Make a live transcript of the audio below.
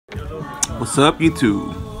What's up,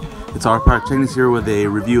 YouTube? It's our Pyrotechnics here with a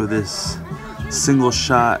review of this single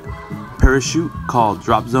shot parachute called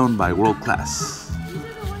Drop Zone by World Class.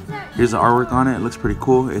 Here's the artwork on it. It looks pretty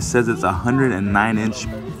cool. It says it's a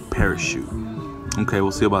 109-inch parachute. Okay,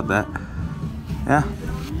 we'll see about that. Yeah,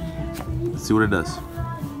 let's see what it does.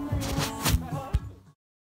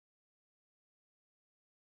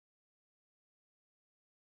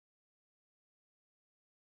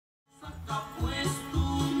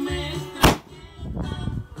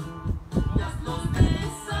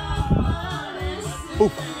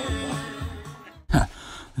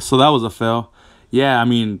 So that was a fail. Yeah, I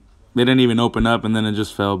mean, they didn't even open up and then it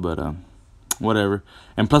just fell, but whatever.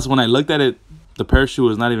 And plus, when I looked at it, the parachute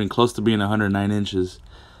was not even close to being 109 inches.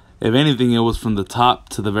 If anything, it was from the top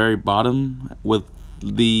to the very bottom with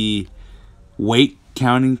the weight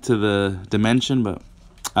counting to the dimension, but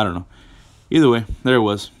I don't know. Either way, there it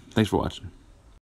was. Thanks for watching.